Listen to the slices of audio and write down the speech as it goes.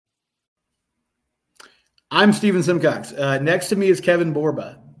I'm Steven Simcox. Next to me is Kevin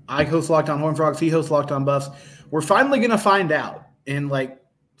Borba. I host Locked On Horned Frogs. He hosts Locked On Buffs. We're finally going to find out in like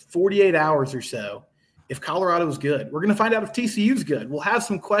 48 hours or so if Colorado's good. We're going to find out if TCU's good. We'll have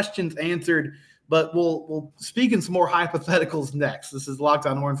some questions answered, but we'll speak in some more hypotheticals next. This is Locked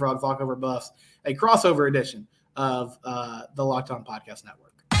On Horned Frogs, Lock Over Buffs, a crossover edition of the Locked On Podcast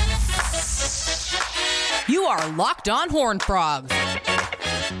Network. You are Locked On Horned Frogs,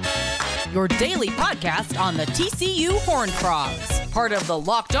 your daily podcast on the TCU Horned Frogs, part of the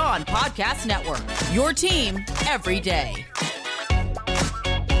Locked On Podcast Network, your team every day.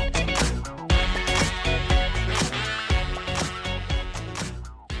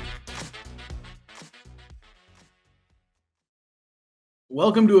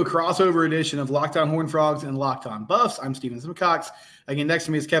 Welcome to a crossover edition of Locked On Horned Frogs and Locked On Buffs. I'm Steven Simcox. Again, next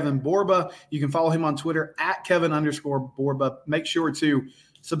to me is Kevin Borba. You can follow him on Twitter at Kevin_Borba. Make sure to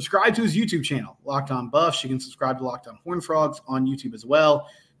subscribe to his YouTube channel, Locked On Buffs. You can subscribe to Locked On Horned Frogs on YouTube as well.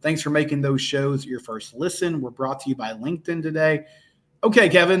 Thanks for making those shows your first listen. We're brought to you by LinkedIn today. Okay,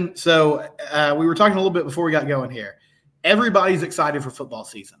 Kevin. So we were talking a little bit before we got going here. Everybody's excited for football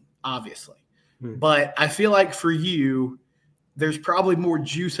season, obviously. But I feel like for you, there's probably more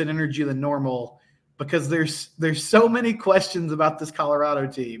juice and energy than normal because there's so many questions about this Colorado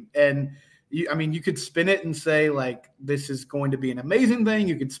team. And you could spin it and say, like, this is going to be an amazing thing.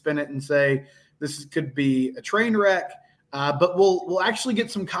 You could spin it and say could be a train wreck. But we'll actually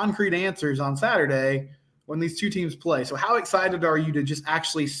get some concrete answers on Saturday when these two teams play. So how excited are you to just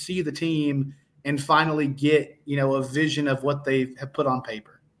actually see the team and finally get, a vision of what they have put on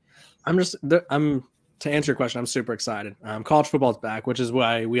paper? To answer your question, I'm super excited. College football is back, which is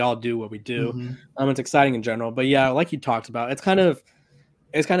why we all do what we do. Mm-hmm. It's exciting in general, but yeah, like you talked about, it's kind of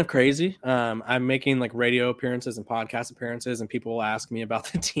crazy. I'm making like radio appearances and podcast appearances, and people will ask me about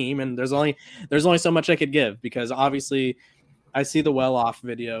the team, and there's only so much I could give because obviously I see the well-off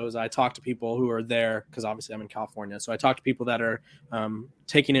videos. I talk to people who are there because obviously I'm in California, so I talk to people that are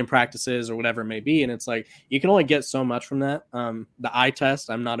taking in practices or whatever it may be, and it's like you can only get so much from that. The eye test,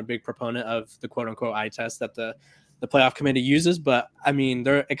 I'm not a big proponent of the quote-unquote eye test that the playoff committee uses, but I mean,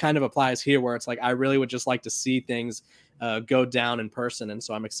 it kind of applies here where it's like I really would just like to see things go down in person, and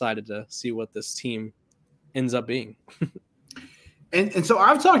so I'm excited to see what this team ends up being. And so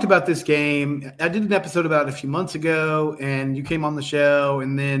I've talked about this game. I did an episode about it a few months ago, and you came on the show.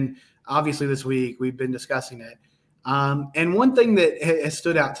 And then obviously this week we've been discussing it. And one thing that has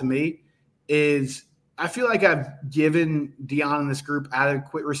stood out to me is I feel like I've given Deion and this group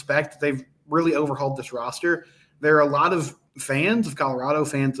adequate respect. They've really overhauled this roster. There are a lot of fans of Colorado,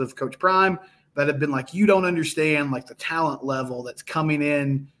 fans of Coach Prime, that have been like, you don't understand like the talent level that's coming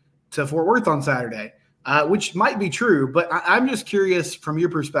in to Fort Worth on Saturday. Which might be true, but I'm just curious from your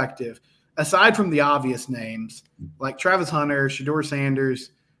perspective, aside from the obvious names like Travis Hunter, Deion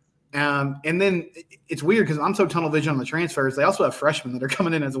Sanders, and then it's weird because I'm so tunnel vision on the transfers. They also have freshmen that are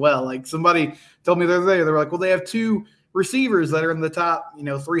coming in as well. Like somebody told me the other day, they were like, well, they have two receivers that are in the top,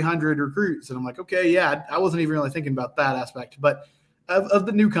 300 recruits. And I'm like, okay, yeah, I wasn't even really thinking about that aspect. But of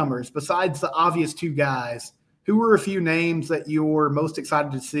the newcomers, besides the obvious two guys, who were a few names that you're most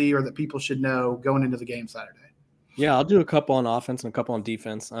excited to see or that people should know going into the game Saturday? Yeah, I'll do a couple on offense and a couple on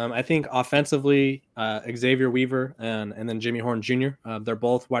defense. I think offensively, Xavier Weaver and then Jimmy Horn Jr., they're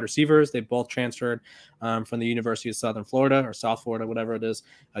both wide receivers. They both transferred from the University of Southern Florida or South Florida, whatever it is,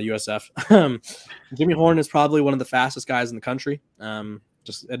 USF. Jimmy Horn is probably one of the fastest guys in the country.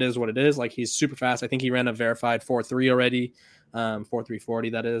 Just it is what it is. Like he's super fast. I think he ran a verified 4.3 already,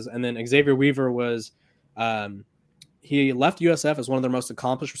 4.340 that is. And then Xavier Weaver was he left USF as one of their most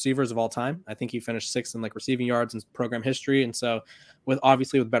accomplished receivers of all time. I think he finished sixth in like receiving yards in program history. And so with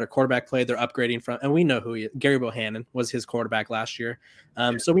better quarterback play, they're upgrading from, and we know who he is. Gary Bohannon was his quarterback last year.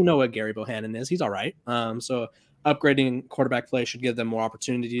 So we know what Gary Bohannon is. He's all right. So upgrading quarterback play should give them more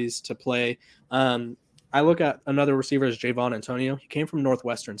opportunities to play. I look at another receiver as Javon Antonio. He came from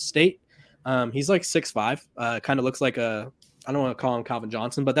Northwestern State. He's like 6'5", kind of looks like I don't want to call him Calvin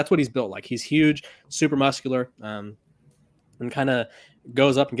Johnson, but that's what he's built like. He's huge, super muscular, and kind of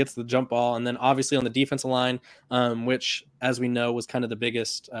goes up and gets the jump ball. And then obviously on the defensive line, which, as we know, was kind of the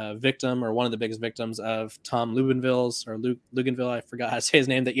biggest victim or one of the biggest victims of Tom Luganville. I forgot how to say his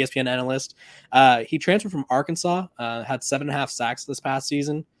name, the ESPN analyst. He transferred from Arkansas, had 7.5 sacks this past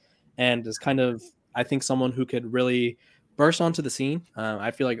season, and is kind of, I think, someone who could really burst onto the scene. I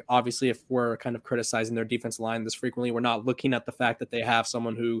feel like obviously if we're kind of criticizing their defensive line this frequently, we're not looking at the fact that they have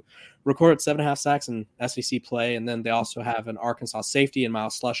someone who recorded 7.5 sacks in SEC play. And then they also have an Arkansas safety and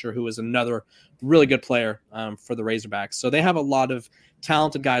Miles Slusher, who is another really good player for the Razorbacks. So they have a lot of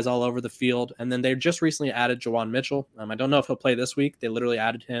talented guys all over the field. And then they just recently added Jawan Mitchell. I don't know if he'll play this week. They literally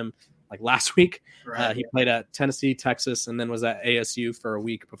added him like last week. Right. He played at Tennessee, Texas, and then was at ASU for a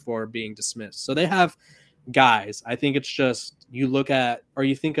week before being dismissed. So they have guys. I think it's just you look at, or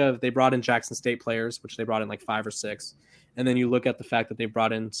you think of, they brought in Jackson State players, which they brought in like 5 or 6. And then you look at the fact that they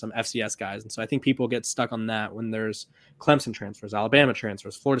brought in some FCS guys. And so I think people get stuck on that when there's Clemson transfers, Alabama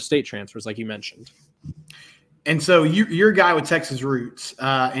transfers, Florida State transfers, like you mentioned. And so you're a guy with Texas roots,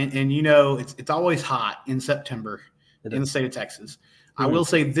 and you know it's always hot in September in the state of Texas. I will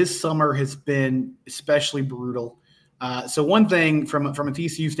say this summer has been especially brutal. So one thing from a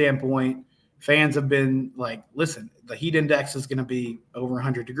TCU standpoint, fans have been like, listen, the heat index is going to be over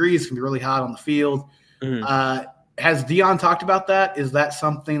 100 degrees. It's going to be really hot on the field. Has Deion talked about that? Is that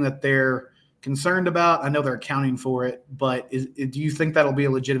something that they're concerned about? I know they're accounting for it, but do you think that'll be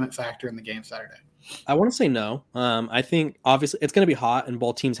a legitimate factor in the game Saturday? I want to say no. I think obviously it's going to be hot and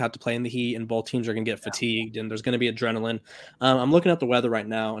both teams have to play in the heat and both teams are going to get fatigued and there's going to be adrenaline. I'm looking at the weather right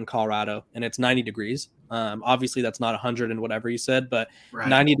now in Colorado and it's 90 degrees. Obviously that's not 100 and whatever you said, but right.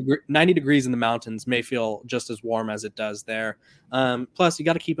 90 degrees in the mountains may feel just as warm as it does there. Plus you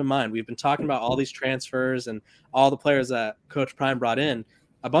got to keep in mind, we've been talking about all these transfers and all the players that Coach Prime brought in.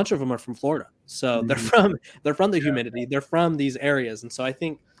 A bunch of them are from Florida. So they're from the humidity. They're from these areas. And so I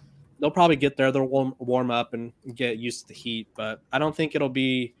think they'll probably get there. They'll warm up and get used to the heat, but I don't think it'll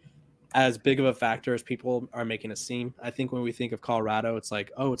be as big of a factor as people are making it seem. I think when we think of Colorado, it's like,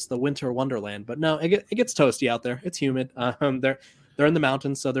 oh, it's the winter wonderland. But no, it gets toasty out there. It's humid. They're in the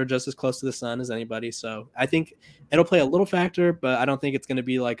mountains, so they're just as close to the sun as anybody. So I think it'll play a little factor, but I don't think it's going to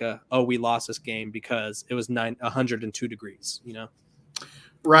be like we lost this game because it was 102 degrees, you know?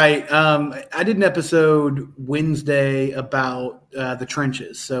 Right. I did an episode Wednesday about the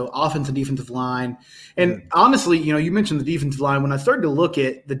trenches, so offensive and defensive line. And honestly, you mentioned the defensive line. When I started to look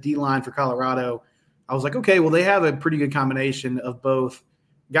at the D-line for Colorado, I was like, okay, well, they have a pretty good combination of both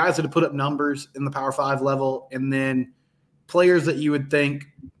guys that have put up numbers in the Power 5 level and then players that you would think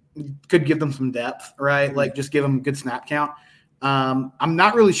could give them some depth, right? Like just give them a good snap count. I'm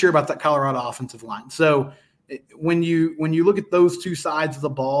not really sure about that Colorado offensive line. So when you look at those two sides of the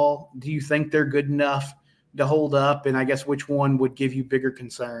ball, do you think they're good enough to hold up? And I guess which one would give you bigger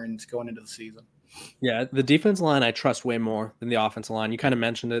concerns going into the season? Yeah, the defensive line I trust way more than the offensive line. You kind of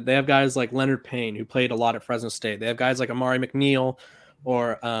mentioned it. They have guys like Leonard Payne, who played a lot at Fresno State. They have guys like Amari McNeil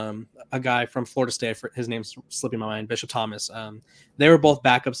or a guy from Florida State. His name's slipping my mind, Bishop Thomas. They were both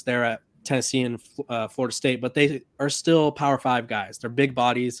backups there at Tennessee and Florida State, but they are still Power 5 guys. They're big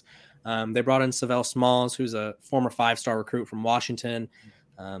bodies. They brought in Savell Smalls, who's a former 5-star recruit from Washington.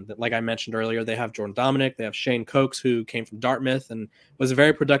 Like I mentioned earlier, they have Jordan Dominic. They have Shane Cokes, who came from Dartmouth and was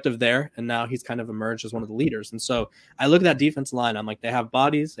very productive there. And now he's kind of emerged as one of the leaders. And so I look at that defense line. I'm like, they have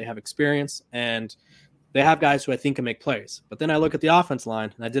bodies, they have experience, and they have guys who I think can make plays. But then I look at the offense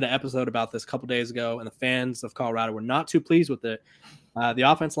line, and I did an episode about this a couple days ago, and the fans of Colorado were not too pleased with it. The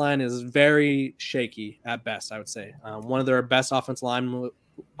offense line is very shaky at best, I would say. One of their best offensive linemen,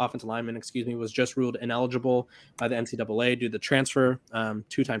 was just ruled ineligible by the NCAA due to the transfer,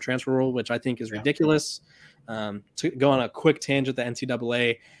 2-time transfer rule, which I think is ridiculous. To go on a quick tangent, the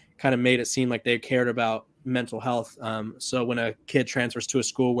NCAA kind of made it seem like they cared about mental health. So when a kid transfers to a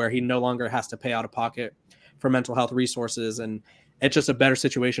school where he no longer has to pay out of pocket for mental health resources, and it's just a better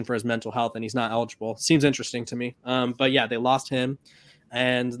situation for his mental health, and he's not eligible. Seems interesting to me. But yeah, they lost him,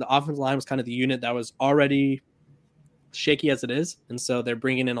 and the offensive line was kind of the unit that was already shaky as it is. And so they're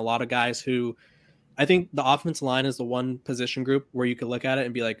bringing in a lot of guys who I think the offensive line is the one position group where you could look at it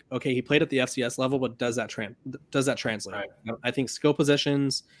and be like, okay, he played at the FCS level, but does that translate? Right. I think skill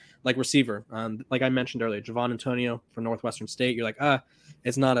positions like receiver, like I mentioned earlier, Javon Antonio from Northwestern State, you're like,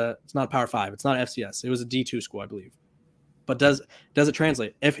 it's not a Power 5. It's not FCS. It was a D2 school, I believe. But does it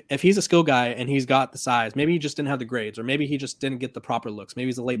translate? If he's a skill guy and he's got the size, maybe he just didn't have the grades, or maybe he just didn't get the proper looks. Maybe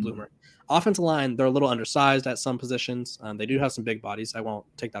he's a late bloomer. Offensive line, they're a little undersized at some positions. They do have some big bodies. I won't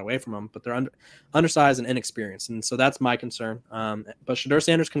take that away from them, but they're undersized and inexperienced. And so that's my concern. But Shedeur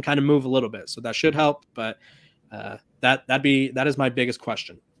Sanders can kind of move a little bit, so that should help. But that is my biggest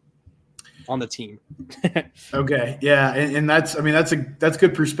question on the team. Okay. Yeah. And that's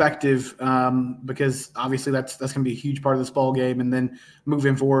good perspective, because obviously that's going to be a huge part of this ball game. And then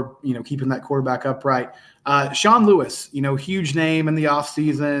moving forward, keeping that quarterback upright. Sean Lewis, huge name in the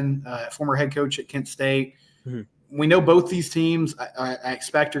offseason, former head coach at Kent State. Mm-hmm. we know both these teams, I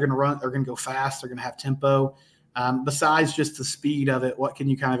expect, are going to run, are going to go fast, they're going to have tempo. Besides just the speed of it, what can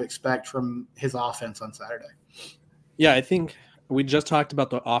you kind of expect from his offense on Saturday? Yeah, I think we just talked about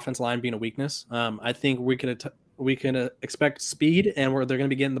the offense line being a weakness. I think we can expect speed, and they're going to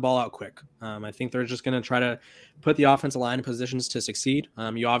be getting the ball out quick. I think they're just going to try to put the offensive line in positions to succeed.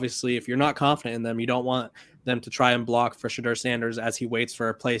 You obviously, if you're not confident in them, you don't want them to try and block for Shedeur Sanders as he waits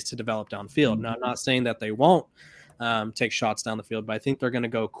for plays to develop downfield. Now, I'm not saying that they won't take shots down the field, but I think they're going to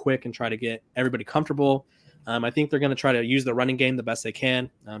go quick and try to get everybody comfortable. I think they're going to try to use the running game the best they can,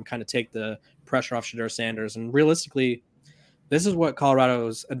 kind of take the pressure off Shedeur Sanders. And realistically, this is what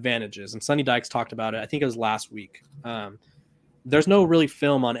Colorado's advantage is. And Sonny Dykes talked about it. I think it was last week. There's no really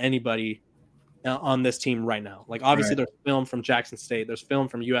film on anybody on this team right now. Like, obviously, There's film from Jackson State. There's film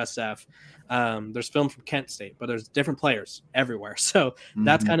from USF. There's film from Kent State. But there's different players everywhere. So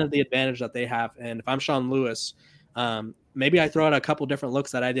that's kind of the advantage that they have. And if I'm Sean Lewis, maybe I throw out a couple different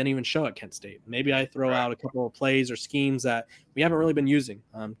looks that I didn't even show at Kent State. Maybe I throw out a couple of plays or schemes that we haven't really been using.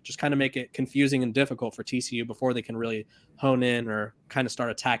 Just kind of make it confusing and difficult for TCU before they can really hone in or kind of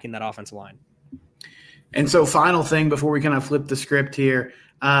start attacking that offensive line. And so, final thing before we kind of flip the script here,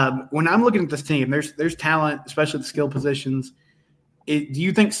 when I'm looking at this team, there's talent, especially the skill positions. Do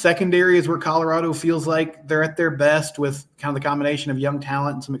you think secondary is where Colorado feels like they're at their best with kind of the combination of young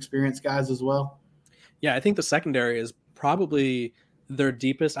talent and some experienced guys as well? Yeah, I think the secondary is probably their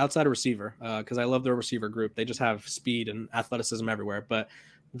deepest outside of receiver, because I love their receiver group. They just have speed and athleticism everywhere. But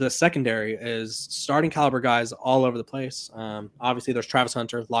the secondary is starting caliber guys all over the place. Obviously, there's Travis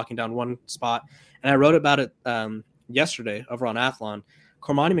Hunter locking down one spot. And I wrote about it yesterday over on Athlon.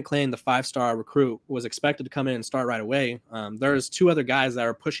 Cormani McClain, the 5-star recruit, was expected to come in and start right away. There's two other guys that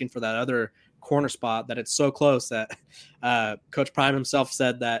are pushing for that other corner spot that it's so close that Coach Prime himself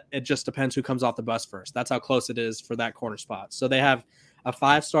said that it just depends who comes off the bus first. That's how close it is for that corner spot. So they have a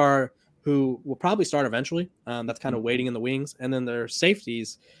 5-star who will probably start eventually. That's kind of waiting in the wings. And then their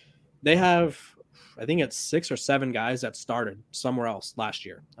safeties, they have, I think it's 6 or 7 guys that started somewhere else last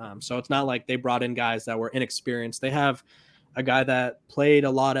year. So it's not like they brought in guys that were inexperienced. They have a guy that played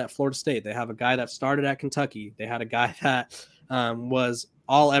a lot at Florida State. They have a guy that started at Kentucky. They had a guy that was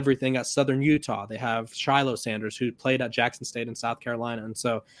all everything at Southern Utah. They have Shiloh Sanders, who played at Jackson State in South Carolina. And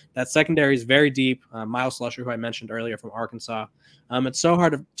so that secondary is very deep. Miles Slusher, who I mentioned earlier from Arkansas. It's so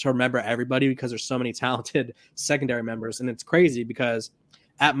hard to remember everybody because there's so many talented secondary members. And it's crazy because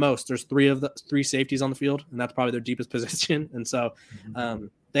at most there's 3 safeties on the field, and that's probably their deepest position. And so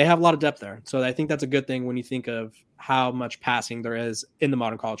they have a lot of depth there. So I think that's a good thing when you think of how much passing there is in the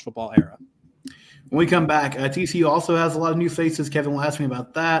modern college football era. When we come back, TCU also has a lot of new faces. Kevin will ask me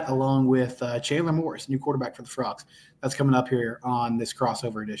about that, along with Chandler Morris, new quarterback for the Frogs. That's coming up here on this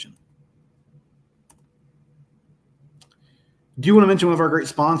crossover edition. Do you want to mention one of our great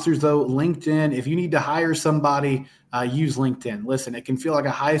sponsors, though? LinkedIn. If you need to hire somebody, use LinkedIn. Listen, it can feel like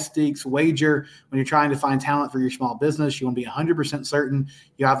a high-stakes wager when you're trying to find talent for your small business. You want to be 100% certain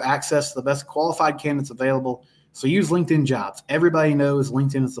you have access to the best qualified candidates available. So use LinkedIn Jobs. Everybody knows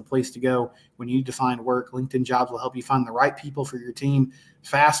LinkedIn is the place to go when you need to find work. LinkedIn Jobs will help you find the right people for your team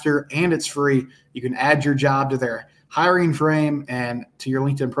faster, and it's free. You can add your job to their hiring frame and to your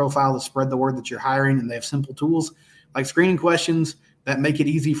LinkedIn profile to spread the word that you're hiring, and they have simple tools like screening questions that make it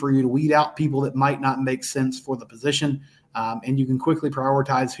easy for you to weed out people that might not make sense for the position. And you can quickly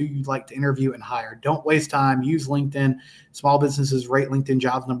prioritize who you'd like to interview and hire. Don't waste time. Use LinkedIn. Small businesses rate LinkedIn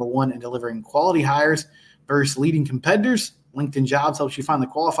Jobs #1 in delivering quality hires versus leading competitors. LinkedIn Jobs helps you find the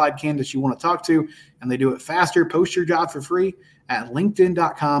qualified candidates you want to talk to, and they do it faster. Post your job for free at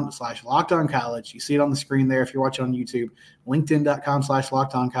linkedin.com/lockedoncollege. You see it on the screen there if you're watching on YouTube.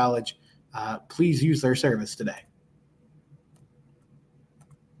 linkedin.com/lockedoncollege. Please use their service today.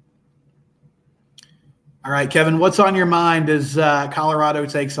 All right, Kevin, what's on your mind as Colorado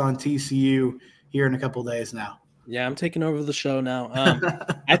takes on TCU here in a couple of days now? Yeah, I'm taking over the show now.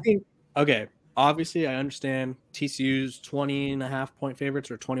 I think, okay, obviously I understand TCU's 20.5-point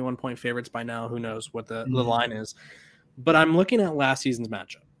favorites or 21-point favorites by now. Who knows what the line is. But I'm looking at last season's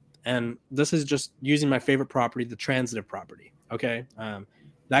matchup. And this is just using my favorite property, the transitive property, okay?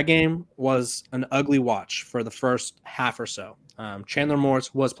 That game was an ugly watch for the first half or so. Chandler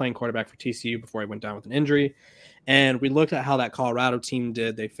Morris was playing quarterback for TCU before he went down with an injury. And we looked at how that Colorado team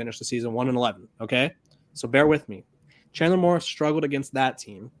did. They finished the season 1-11, okay? So bear with me. Chandler Morris struggled against that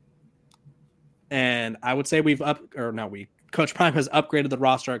team. And I would say Coach Prime has upgraded the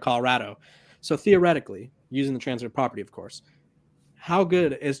roster at Colorado. So theoretically, using the transitive property, of course, how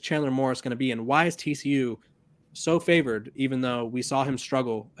good is Chandler Morris going to be? And why is TCU so favored, even though we saw him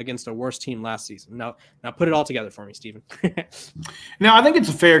struggle against a worse team last season? Now put it all together for me, Stephen. No, I think it's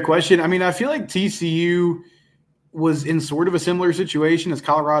a fair question. I mean, I feel like TCU was in sort of a similar situation as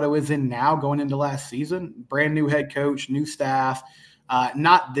Colorado is in now going into last season. Brand new head coach, new staff,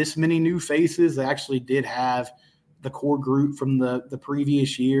 not this many new faces. They actually did have the core group from the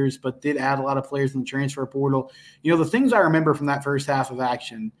previous years, but did add a lot of players in the transfer portal. The things I remember from that first half of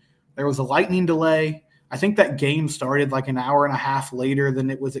action, there was a lightning delay. I think that game started like an hour and a half later than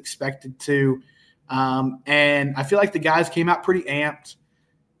it was expected to. And I feel like the guys came out pretty amped.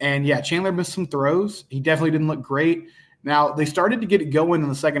 And, yeah, Chandler missed some throws. He definitely didn't look great. Now, they started to get it going in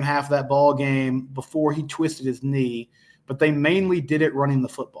the second half of that ball game before he twisted his knee, but they mainly did it running the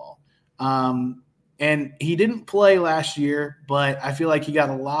football. And he didn't play last year, but I feel like he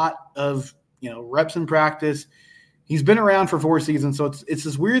got a lot of, reps in practice. He's been around for 4 seasons, so it's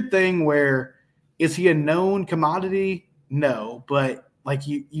this weird thing where is he a known commodity? No, but like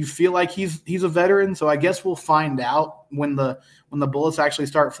you feel like he's a veteran, so I guess we'll find out when the bullets actually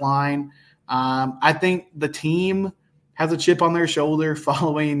start flying. I think the team has a chip on their shoulder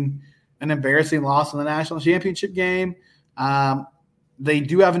following an embarrassing loss in the national championship game. They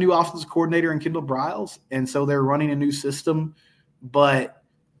do have a new offensive coordinator in Kendall Briles, and so they're running a new system. But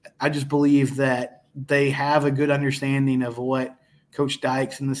I just believe that they have a good understanding of what Coach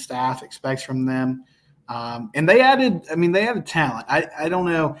Dykes and the staff expects from them. And they added talent. I don't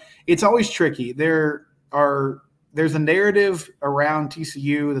know. It's always tricky. There's a narrative around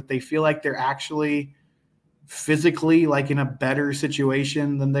TCU that they feel like they're actually physically like in a better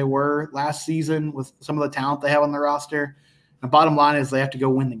situation than they were last season with some of the talent they have on their roster. The bottom line is they have to go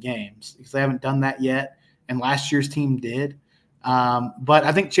win the games because they haven't done that yet, and last year's team did. But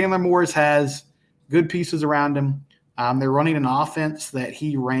I think Chandler Morris has good pieces around him. They're running an offense that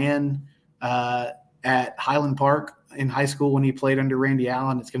he ran at Highland Park in high school when he played under Randy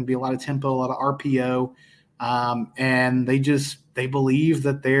Allen. It's going to be a lot of tempo, a lot of RPO, and they believe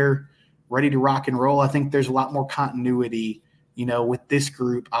that they're ready to rock and roll. I think there's a lot more continuity, with this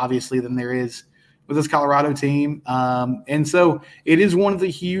group, obviously, than there is with this Colorado team. And so it is one of the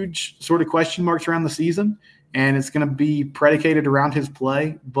huge sort of question marks around the season, and it's going to be predicated around his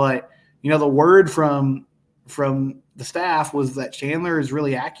play. But, the word from the staff was that Chandler is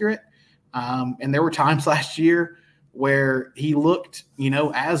really accurate. And there were times last year where he looked,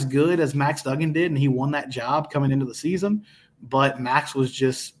 as good as Max Duggan did, and he won that job coming into the season. But Max was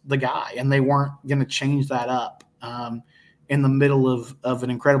just the guy, and they weren't going to change that up in the middle of an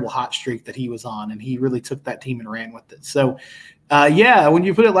incredible hot streak that he was on, and he really took that team and ran with it. So, when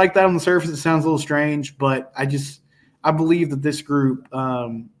you put it like that on the surface, it sounds a little strange, but I believe that this group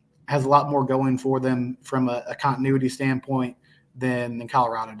has a lot more going for them from a continuity standpoint than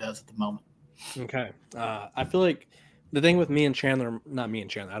Colorado does at the moment. Okay. I feel like the thing with me and Chandler, not me and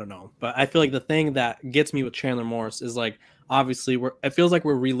Chandler, I don't know, but I feel like the thing that gets me with Chandler Morris is like, obviously it feels like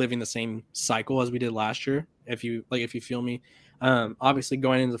we're reliving the same cycle as we did last year. If you feel me, obviously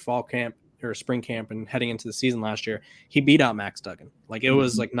going into fall camp or spring camp and heading into the season last year, he beat out Max Duggan. Like it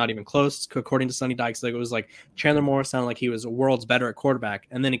was like not even close according to Sonny Dykes. Like it was like Chandler Morris sounded like he was a world's better at quarterback.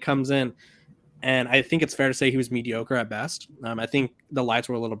 And then he comes in, and I think it's fair to say he was mediocre at best. I think the lights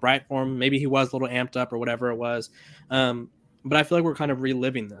were a little bright for him. Maybe he was a little amped up or whatever it was. But I feel like we're kind of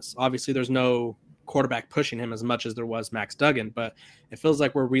reliving this. Obviously, there's no quarterback pushing him as much as there was Max Duggan, but it feels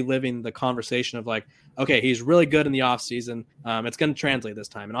like we're reliving the conversation of like, okay, he's really good in the offseason. It's going to translate this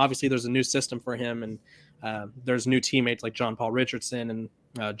time. And obviously, there's a new system for him, and there's new teammates like John Paul Richardson and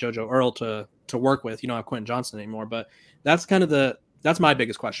JoJo Earl to work with. You don't have Quentin Johnson anymore, but that's kind of that's my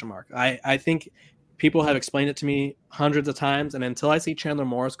biggest question mark. I think people have explained it to me hundreds of times, and until I see Chandler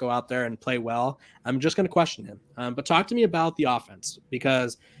Morris go out there and play well, I'm just going to question him. But talk to me about the offense,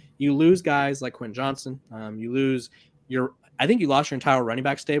 because you lose guys like Quentin Johnson. I think you lost your entire running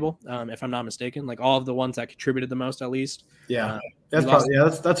back stable, if I'm not mistaken, like all of the ones that contributed the most, at least. Yeah, that's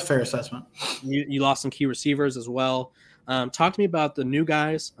a fair assessment. You lost some key receivers as well. Talk to me about the new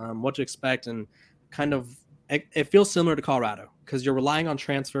guys, what to expect, and kind of it feels similar to Colorado because you're relying on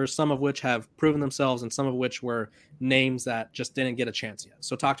transfers, some of which have proven themselves and some of which were names that just didn't get a chance yet.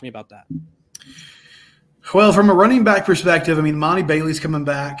 So talk to me about that. Well, from a running back perspective, I mean, Monty Bailey's coming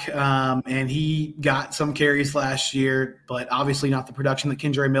back, and he got some carries last year, but obviously not the production that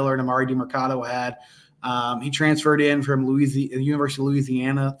Kendre Miller and Amari DiMercado had. He transferred in from the University of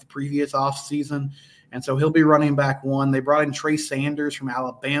Louisiana the previous offseason, and so he'll be running back one. They brought in Trey Sanders from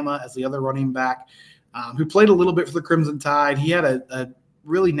Alabama as the other running back, who played a little bit for the Crimson Tide. He had a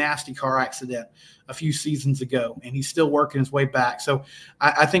really nasty car accident a few seasons ago, and he's still working his way back. So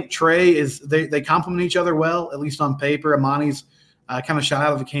I think Trey they complement each other well, at least on paper. Amani's kind of shot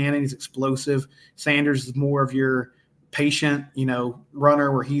out of a cannon. He's explosive. Sanders is more of your patient,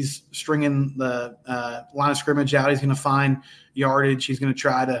 runner where he's stringing the line of scrimmage out. He's going to find yardage. He's going to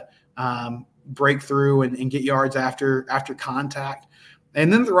try to break through and get yards after contact.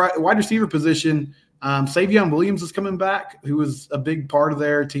 And then the wide receiver position, Savion Williams is coming back, who was a big part of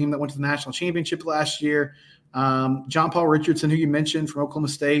their team that went to the national championship last year. John Paul Richardson, who you mentioned from Oklahoma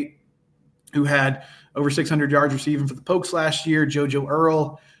State, who had over 600 yards receiving for the Pokes last year. JoJo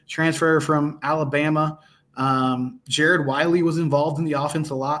Earl, transfer from Alabama. Jared Wiley was involved in the offense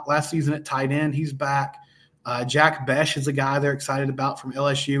a lot last season at tight end. He's back. Jack Besh is a guy they're excited about from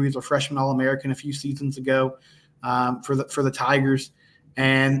LSU. He's a freshman All-American a few seasons ago for the Tigers.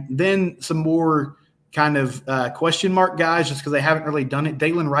 And then some more kind of question mark guys just because they haven't really done it.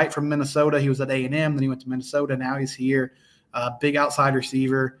 Dalen Wright from Minnesota. He was at A&M, then he went to Minnesota. Now he's here. Big outside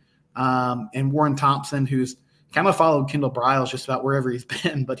receiver. And Warren Thompson, who's kind of followed Kendall Briles just about wherever he's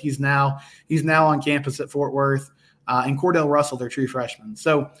been, but he's now on campus at Fort Worth. And Cordell Russell, their true freshman.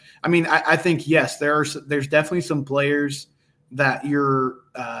 So, I mean, I think, yes, there's definitely some players that you're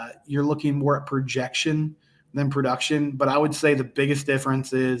looking more at projection than production. But I would say the biggest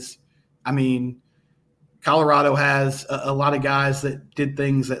difference is, I mean, Colorado has a lot of guys that did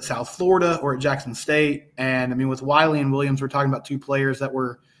things at South Florida or at Jackson State. And, I mean, with Wiley and Williams, we're talking about two players that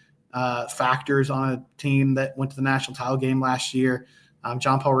were factors on a team that went to the national title game last year.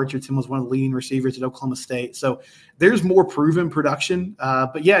 John Paul Richardson was one of the leading receivers at Oklahoma State. So there's more proven production.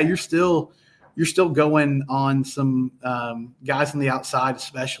 But, yeah, you're still going on some guys on the outside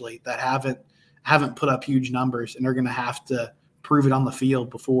especially that haven't put up huge numbers and are going to have to prove it on the field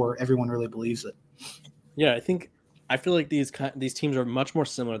before everyone really believes it. Yeah, I feel like these teams are much more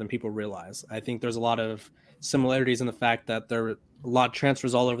similar than people realize. I think there's a lot of similarities in the fact that there are a lot of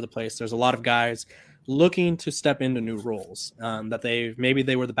transfers all over the place. There's a lot of guys looking to step into new roles that maybe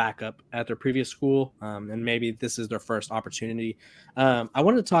they were the backup at their previous school, and maybe this is their first opportunity. I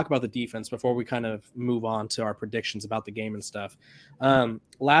wanted to talk about the defense before we kind of move on to our predictions about the game and stuff.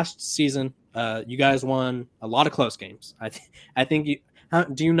 Last season, you guys won a lot of close games. I think you.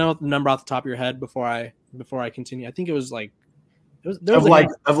 Do you know the number off the top of your head before I continue? I think it was like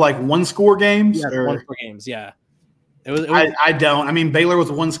one score games. Yeah, one score games. Yeah. It was I don't. I mean, Baylor was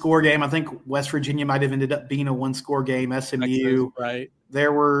a one-score game. I think West Virginia might have ended up being a one-score game. SMU, right?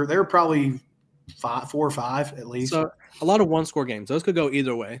 There were probably 4 or 5 at least. So a lot of one-score games. Those could go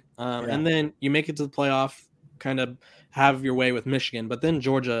either way. And then you make it to the playoff, kind of have your way with Michigan, but then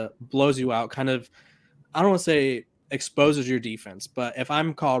Georgia blows you out. Kind of, I don't want to say exposes your defense, but if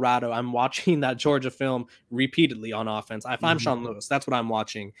I'm Colorado, I'm watching that Georgia film repeatedly on offense. If I'm Sean Lewis, that's what I'm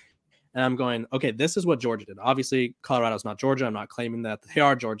watching. And I'm going, okay, this is what Georgia did. Obviously, Colorado's not Georgia. I'm not claiming that they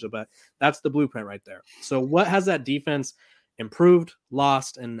are Georgia, but that's the blueprint right there. So what has that defense improved,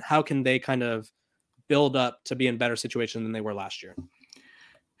 lost, and how can they kind of build up to be in better situation than they were last year?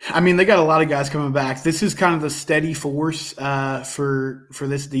 I mean, they got a lot of guys coming back. This is kind of the steady force for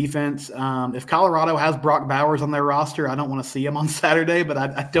this defense. If Colorado has Brock Bowers on their roster, I don't want to see him on Saturday, but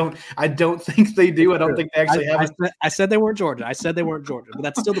I don't think they do. I don't think they actually have. I said they weren't Georgia. But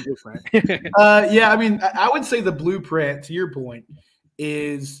that's still the blueprint. Yeah, I mean, I would say the blueprint, to your point,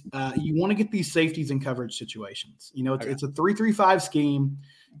 is you want to get these safeties in coverage situations. You know, it's a 3-3-5 scheme,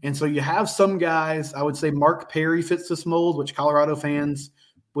 and so you have some guys. I would say Mark Perry fits this mold, which Colorado fans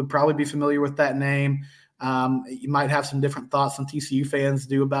would probably be familiar with that name. You might have some different thoughts than TCU fans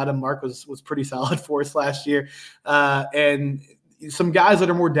do about him. Mark was pretty solid for us last year. And some guys that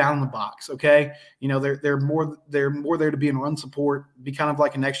are more down in the box, okay? You know, they're more there to be in run support, be kind of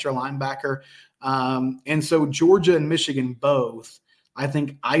like an extra linebacker. And so Georgia and Michigan both, I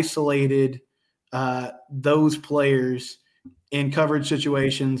think, isolated those players in coverage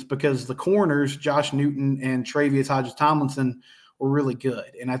situations because the corners, Josh Newton and Travius Hodges-Tomlinson, were really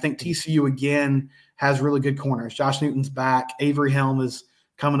good. And I think TCU, again, has really good corners. Josh Newton's back. Avery Helm is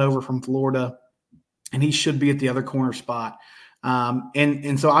coming over from Florida, and he should be at the other corner spot.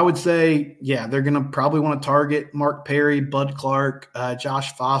 And so I would say, yeah, they're going to probably want to target Mark Perry, Bud Clark,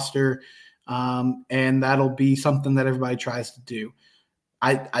 Josh Foster, and that'll be something that everybody tries to do.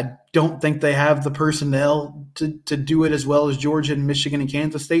 I don't think they have the personnel to do it as well as Georgia and Michigan and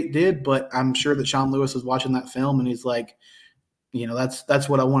Kansas State did, but I'm sure that Sean Lewis is watching that film and he's like, you know, that's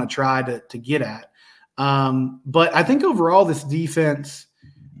what I want to try to get at. But I think overall this defense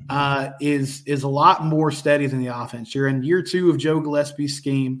is a lot more steady than the offense. You're in year 2 of Joe Gillespie's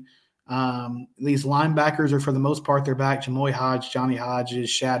scheme. These linebackers are, for the most part, they're back. Jamoy Hodge, Johnny Hodges,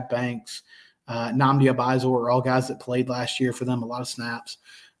 Shad Banks, Nnamdi Abizor are all guys that played last year for them, a lot of snaps.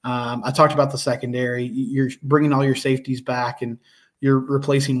 I talked about the secondary. You're bringing all your safeties back, and you're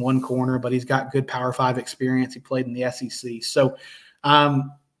replacing one corner, but he's got good Power 5 experience. He played in the SEC. So,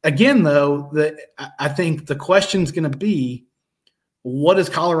 again, though, I think the question's going to be, what does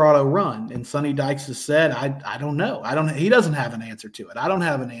Colorado run? And Sonny Dykes has said, I don't know. He doesn't have an answer to it. I don't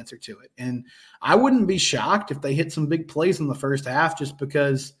have an answer to it. And I wouldn't be shocked if they hit some big plays in the first half, just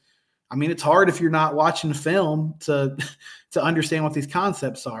because, I mean, it's hard if you're not watching film to understand what these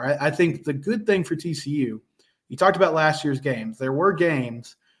concepts are. I think the good thing for TCU, you talked about last year's games. There were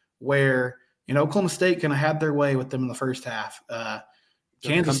games where, Oklahoma State kind of had their way with them in the first half.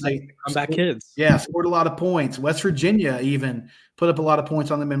 Kansas State, comeback kids. Yeah, scored a lot of points. West Virginia even put up a lot of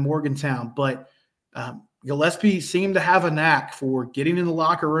points on them in Morgantown. But Gillespie seemed to have a knack for getting in the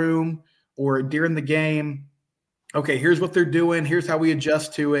locker room or during the game. Okay, here's what they're doing. Here's how we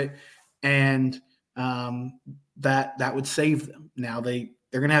adjust to it. And that would save them. Now they're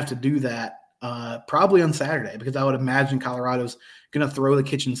going to have to do that probably on Saturday, because I would imagine Colorado's going to throw the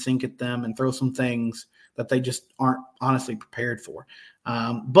kitchen sink at them and throw some things that they just aren't honestly prepared for.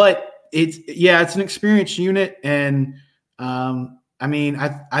 But it's an experienced unit. And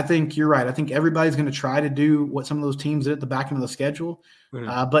I think you're right. I think everybody's going to try to do what some of those teams did at the back end of the schedule.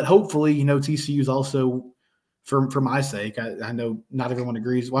 Mm-hmm. But hopefully, TCU is also, for my sake, I know not everyone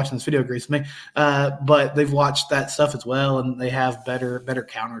agrees, watching this video agrees with me, but they've watched that stuff as well, and they have better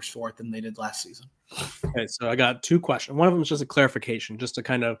counters for it than they did last season. Okay, so I got two questions. One of them is just a clarification, just to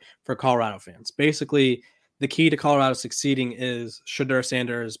kind of, for Colorado fans. Basically, the key to Colorado succeeding is Deion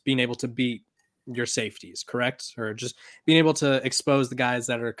Sanders being able to beat your safeties, correct? Or just being able to expose the guys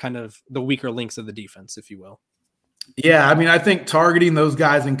that are kind of the weaker links of the defense, if you will. Yeah, I think targeting those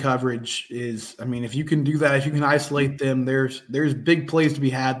guys in coverage is, if you can do that, if you can isolate them, there's big plays to be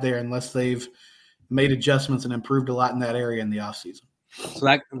had there, unless they've made adjustments and improved a lot in that area in the offseason.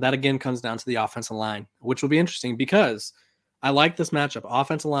 So that again comes down to the offensive line, which will be interesting, because I like this matchup,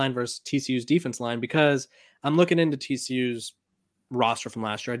 offensive line versus TCU's defense line, because I'm looking into TCU's roster from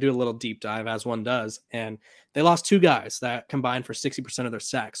last year. I do a little deep dive, as one does, and they lost two guys that combined for 60% of their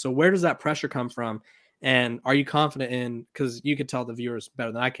sacks. So where does that pressure come from? And are you confident in, because you could tell the viewers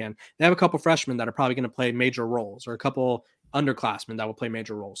better than I can, they have a couple freshmen that are probably going to play major roles, or a couple underclassmen that will play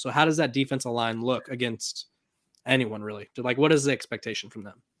major roles. So how does that defensive line look against anyone, really? Like, what is the expectation from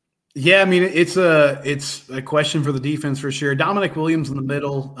them? Yeah, it's a question for the defense for sure. Dominic Williams in the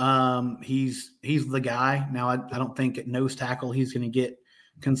middle, he's the guy. Now, I don't think at nose tackle he's going to get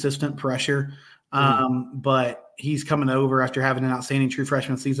consistent pressure, but he's coming over after having an outstanding true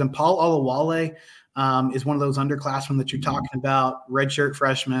freshman season. Paul Olawale is one of those underclassmen that you're talking about, redshirt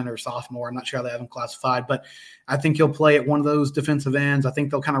freshman or sophomore. I'm not sure how they have him classified, but I think he'll play at one of those defensive ends. I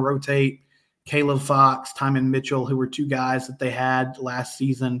think they'll kind of rotate Caleb Fox, Timon Mitchell, who were two guys that they had last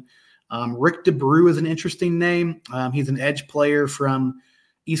season. Rick DeBrew is an interesting name. He's an edge player from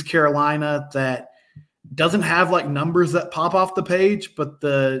East Carolina that doesn't have like numbers that pop off the page, but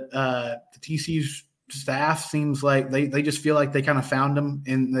the TCU staff seems like they just feel like they kind of found him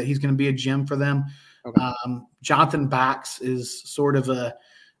and that he's going to be a gem for them. Okay. Jonathan Bax is sort of a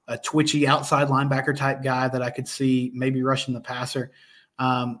twitchy outside linebacker type guy that I could see maybe rushing the passer.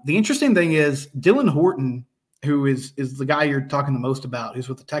 The interesting thing is Dylan Horton, who is the guy you're talking the most about, who's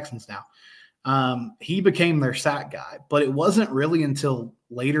with the Texans now. He became their sack guy, but it wasn't really until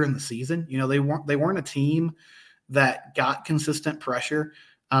later in the season. They weren't a team that got consistent pressure.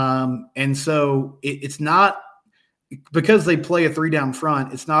 And so it's not, because they play a 3-down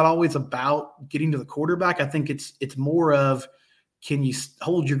front, it's not always about getting to the quarterback. I think it's more of, can you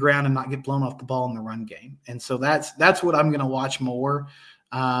hold your ground and not get blown off the ball in the run game? And so that's what I'm going to watch more.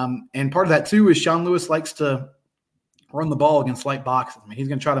 And part of that too is Sean Lewis likes to run the ball against light boxes. He's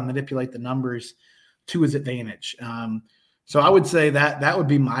going to try to manipulate the numbers to his advantage. So I would say that would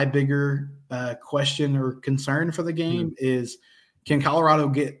be my bigger question or concern for the game is, can Colorado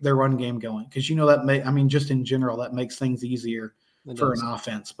get their run game going? Because just in general, that makes things easier for an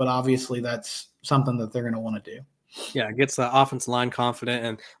offense. But obviously that's something that they're going to want to do. Yeah, it gets the offensive line confident.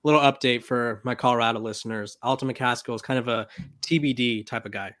 And a little update for my Colorado listeners. Alton McCaskill is kind of a TBD type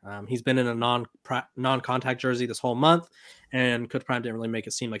of guy. He's been in a non-contact jersey this whole month, and Coach Prime didn't really make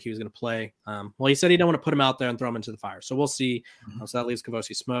it seem like he was going to play. Well, he said he didn't want to put him out there and throw him into the fire. So we'll see. So that leaves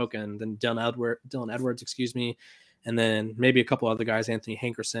Kavosi Smoke and then Dylan Edwards, and then maybe a couple other guys, Anthony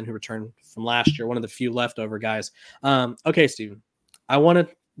Hankerson, who returned from last year, one of the few leftover guys. Okay, Steven,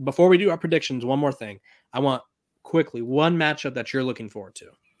 before we do our predictions, one more thing. I want quickly one matchup that you're looking forward to.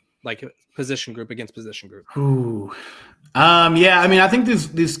 like position group against position group. Ooh. Yeah, I mean, I think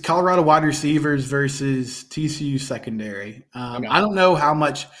this Colorado wide receivers versus TCU secondary. Okay. I don't know how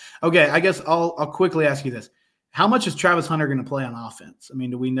much. Okay, I guess I'll quickly ask you this: how much is Travis Hunter going to play on offense? I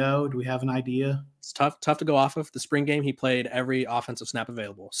mean, do we know? Do we have an idea? It's tough to go off of. The spring game, he played every offensive snap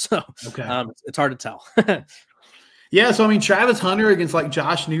available, so Okay. It's hard to tell. Yeah, so I mean, Travis Hunter against like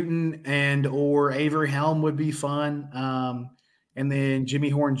Josh Newton and or Avery Helm would be fun. And then Jimmy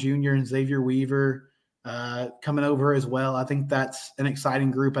Horn Jr. and Xavier Weaver coming over as well. I think that's an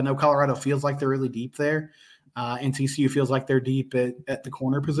exciting group. I know Colorado feels like they're really deep there, and TCU feels like they're deep at the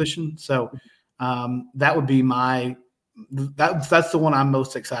corner position. So that would be that's the one I'm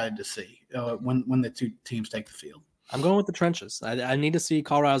most excited to see when the two teams take the field. I'm going with the trenches. I need to see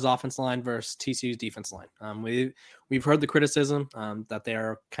Colorado's offense line versus TCU's defense line. We've heard the criticism that they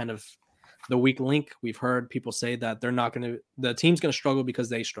are kind of the weak link. We've heard people say that the team's going to struggle because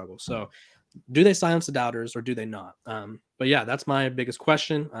they struggle. So do they silence the doubters or do they not? But yeah, that's my biggest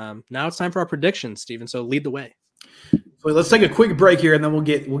question. Now it's time for our predictions, Steven. So lead the way. So let's take a quick break here, and then we'll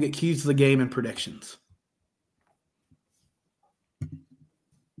get keys to the game and predictions.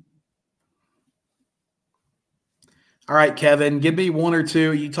 All right, Kevin, give me one or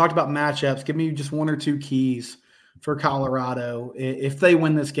two. You talked about matchups. Give me just one or two keys for Colorado. If they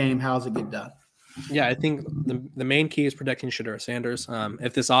win this game, how does it get done? Yeah, I think the main key is protecting Deion Sanders.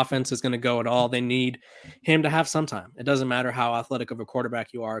 If this offense is going to go at all, they need him to have some time. It doesn't matter how athletic of a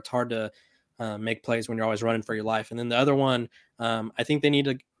quarterback you are. It's hard to make plays when you're always running for your life. And then the other one, I think they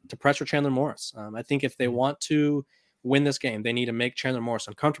need to pressure Chandler Morris. I think if they want to win this game, they need to make Chandler Morris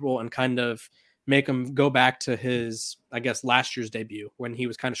uncomfortable and kind of make him go back to his, I guess, last year's debut when he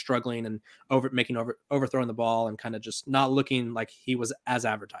was kind of struggling and overthrowing the ball and kind of just not looking like he was as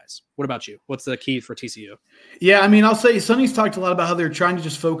advertised. What about you? What's the key for TCU? Yeah, I mean, I'll say Sonny's talked a lot about how they're trying to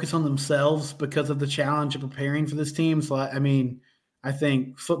just focus on themselves because of the challenge of preparing for this team. So, I mean, I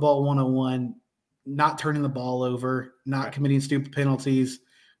think football 101, not turning the ball over, not committing stupid penalties,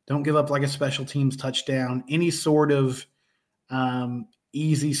 don't give up like a special teams touchdown, any sort of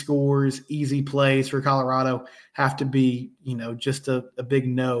easy scores, easy plays for Colorado have to be, just a big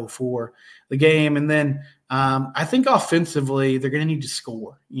no for the game. And then I think offensively, they're going to need to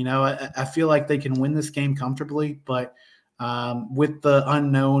score. I feel like they can win this game comfortably, but with the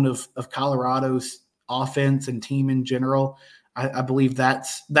unknown of Colorado's offense and team in general, I believe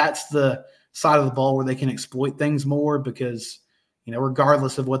that's the side of the ball where they can exploit things more because,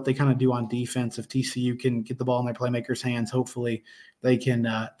 regardless of what they kind of do on defense, if TCU can get the ball in their playmakers' hands, hopefully they can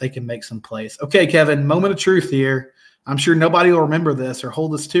make some plays. Okay, Kevin, moment of truth here. I'm sure nobody will remember this or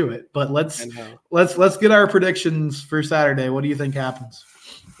hold us to it, but let's get our predictions for Saturday. What do you think happens?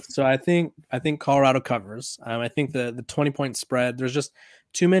 So I think Colorado covers. I think the 20-point spread. There's just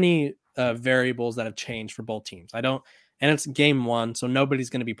too many variables that have changed for both teams. And it's game one, so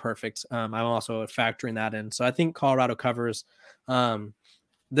nobody's going to be perfect. I'm also factoring that in. So I think Colorado covers.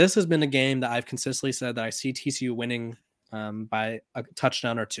 This has been a game that I've consistently said that I see TCU winning by a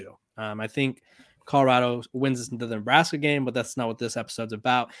touchdown or two. I think Colorado wins the Nebraska game, but that's not what this episode's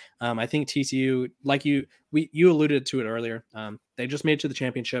about. I think TCU, like you alluded to it earlier, they just made it to the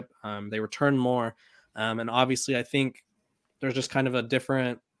championship. They returned more. And obviously I think there's just kind of a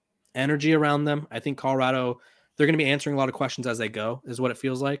different energy around them. I think Colorado, they're going to be answering a lot of questions as they go, is what it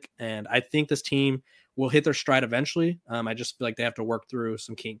feels like. And I think this team will hit their stride eventually. I just feel like they have to work through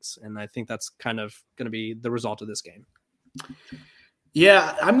some kinks. And I think that's kind of going to be the result of this game.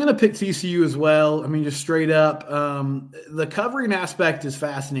 Yeah, I'm going to pick TCU as well. I mean, just straight up. The covering aspect is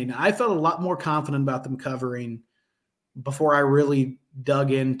fascinating. I felt a lot more confident about them covering before I really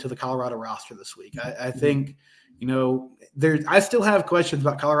dug into the Colorado roster this week. I think, I still have questions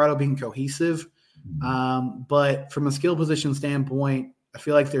about Colorado being cohesive. But from a skill position standpoint, I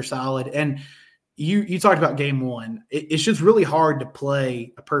feel like they're solid. And you talked about game one. It's just really hard to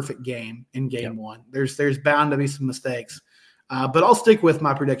play a perfect game in game one. There's bound to be some mistakes. But I'll stick with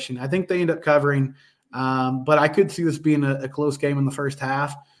my prediction. I think they end up covering, but I could see this being a close game in the first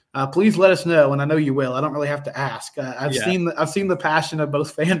half. Please let us know, and I know you will. I don't really have to ask. I've seen the passion of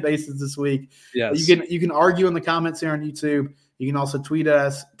both fan bases this week. Yes. You can argue in the comments here on YouTube. You can also tweet at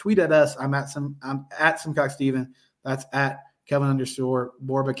us. I'm at Simcox Steven. That's at Kevin_Bohr.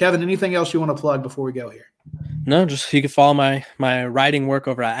 But Kevin, anything else you want to plug before we go here? No, just you can follow my writing work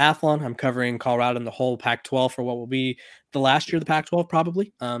over at Athlon. I'm covering Colorado and the whole Pac-12 for what will be the last year of the Pac-12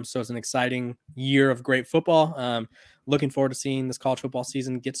 probably. So it's an exciting year of great football. Looking forward to seeing this college football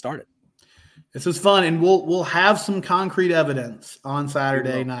season get started. This was fun, and we'll have some concrete evidence on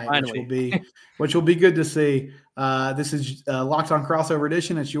Saturday night, which will be good to see. This is Locked On Crossover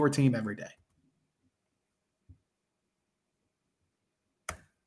Edition. It's your team every day.